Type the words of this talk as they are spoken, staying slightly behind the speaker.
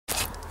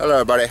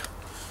Hello, buddy.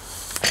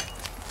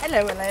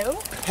 Hello, hello.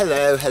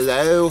 Hello,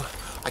 hello.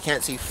 I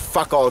can't see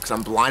fuck all because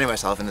I'm blinding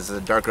myself and this is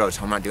a dark road,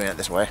 so I'm not doing it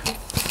this way.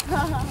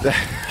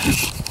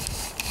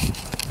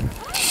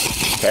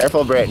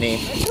 Careful, Brittany.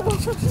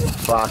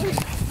 Fuck.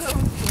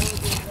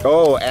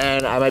 Oh,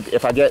 and I might,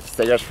 if I get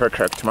stickers for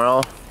Kirk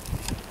tomorrow,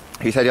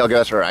 he said he'll give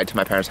us a ride to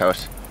my parents'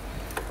 house.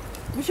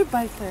 We should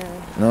bike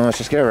there. No, let's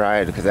just get a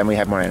ride because then we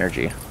have more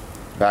energy.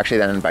 But actually,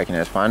 then biking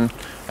is fun.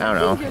 I don't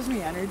know. It gives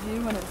me energy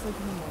when it's like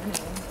in the morning.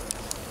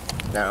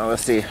 I don't know,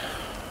 let's see.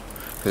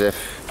 Because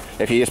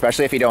if you,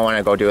 especially if you don't want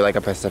to go do like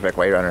a Pacific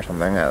Way run or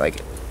something at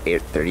like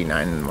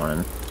 8:39 in the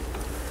morning.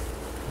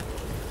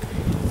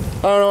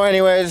 I don't know,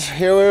 anyways,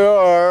 here we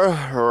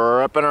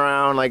are, ripping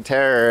around like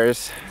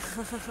terrors.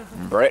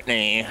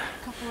 Brittany.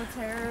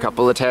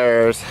 Couple of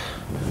terrors.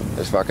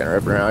 Just fucking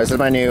ripping around. This is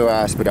my new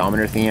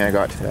speedometer thing I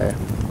got today.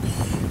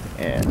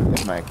 And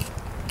if my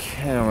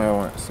camera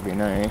wants to be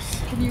nice.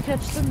 Can you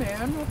catch the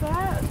moon with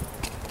that?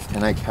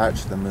 Can I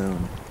catch the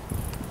moon?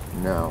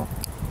 No. I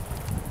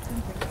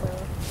don't think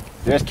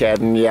so. Just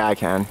kidding, yeah I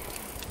can.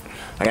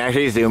 I can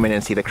actually zoom in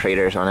and see the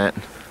craters on it.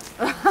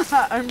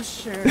 I'm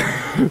sure.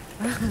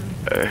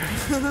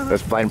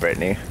 Let's blind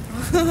Brittany.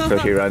 So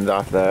she runs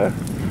off the...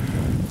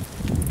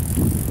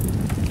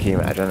 Can you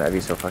imagine? That'd be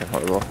so fucking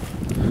horrible.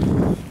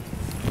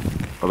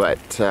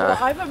 But, well,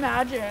 I've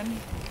imagined.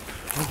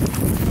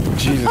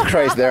 Jesus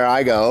Christ, there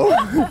I go.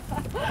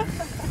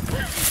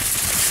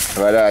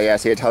 But yeah,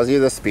 see, it tells you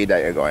the speed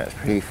that you're going. It's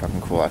pretty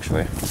fucking cool,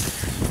 actually.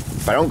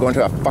 If I don't go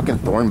into a fucking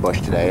thorn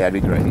bush today, that'd be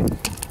great. It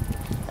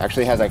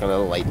actually has like a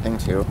little light thing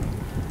too,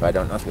 but I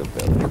don't know if you'll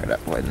be able to pick it up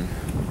when...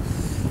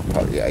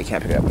 Probably, yeah, you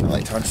can't pick it up when the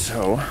light's on,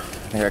 so... I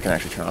think I can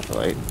actually turn off the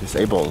light.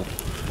 Disabled.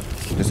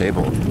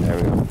 Disabled. There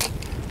we go.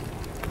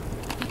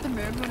 Get the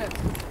moon when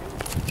it's...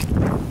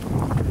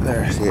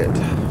 There, see it.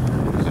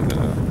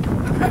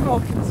 I'm all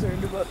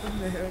concerned about the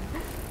moon.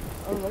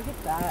 Oh, look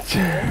at that.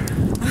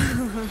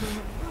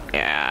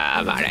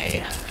 Yeah,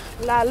 buddy.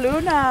 La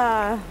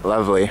Luna.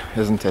 Lovely,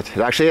 isn't it?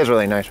 It actually is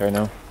really nice right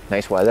now.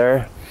 Nice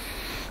weather.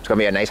 It's gonna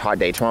be a nice hot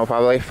day tomorrow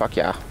probably. Fuck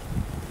yeah.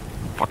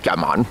 Fuck yeah,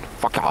 man.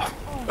 Fuck yeah.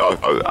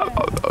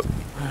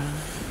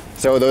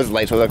 So those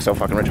lights would look so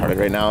fucking retarded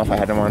right now if I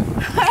had them on.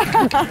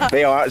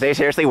 They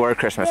seriously were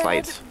Christmas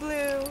lights.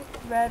 Blue,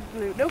 red,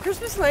 blue. No,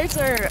 Christmas lights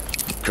are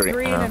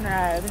green and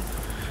red.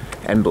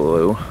 And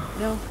blue.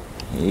 No.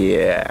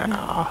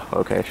 Yeah.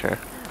 Okay, sure.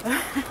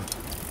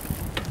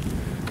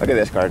 Look at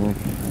this garden.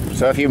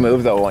 So if you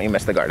move though, won't you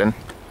miss the garden?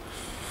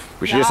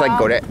 We should just like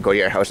go to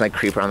your house and like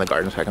creep around the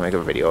garden so I can make a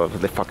video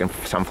of the fucking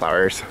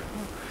sunflowers.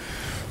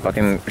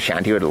 Fucking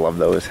Shanty would love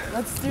those.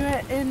 Let's do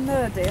it in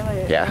the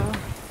daylight. Yeah. Though.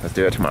 Let's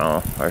do it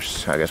tomorrow. Or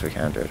I guess we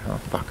can't do it. Oh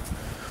fuck.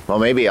 Well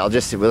maybe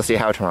we'll see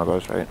how tomorrow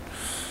goes, right?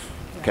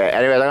 Yeah. Okay,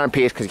 anyways, I'm gonna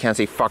peace because you can't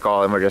see fuck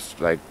all and we're just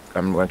like,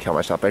 I'm gonna kill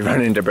myself by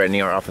running into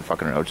Brittany or off the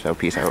fucking road, so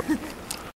peace out.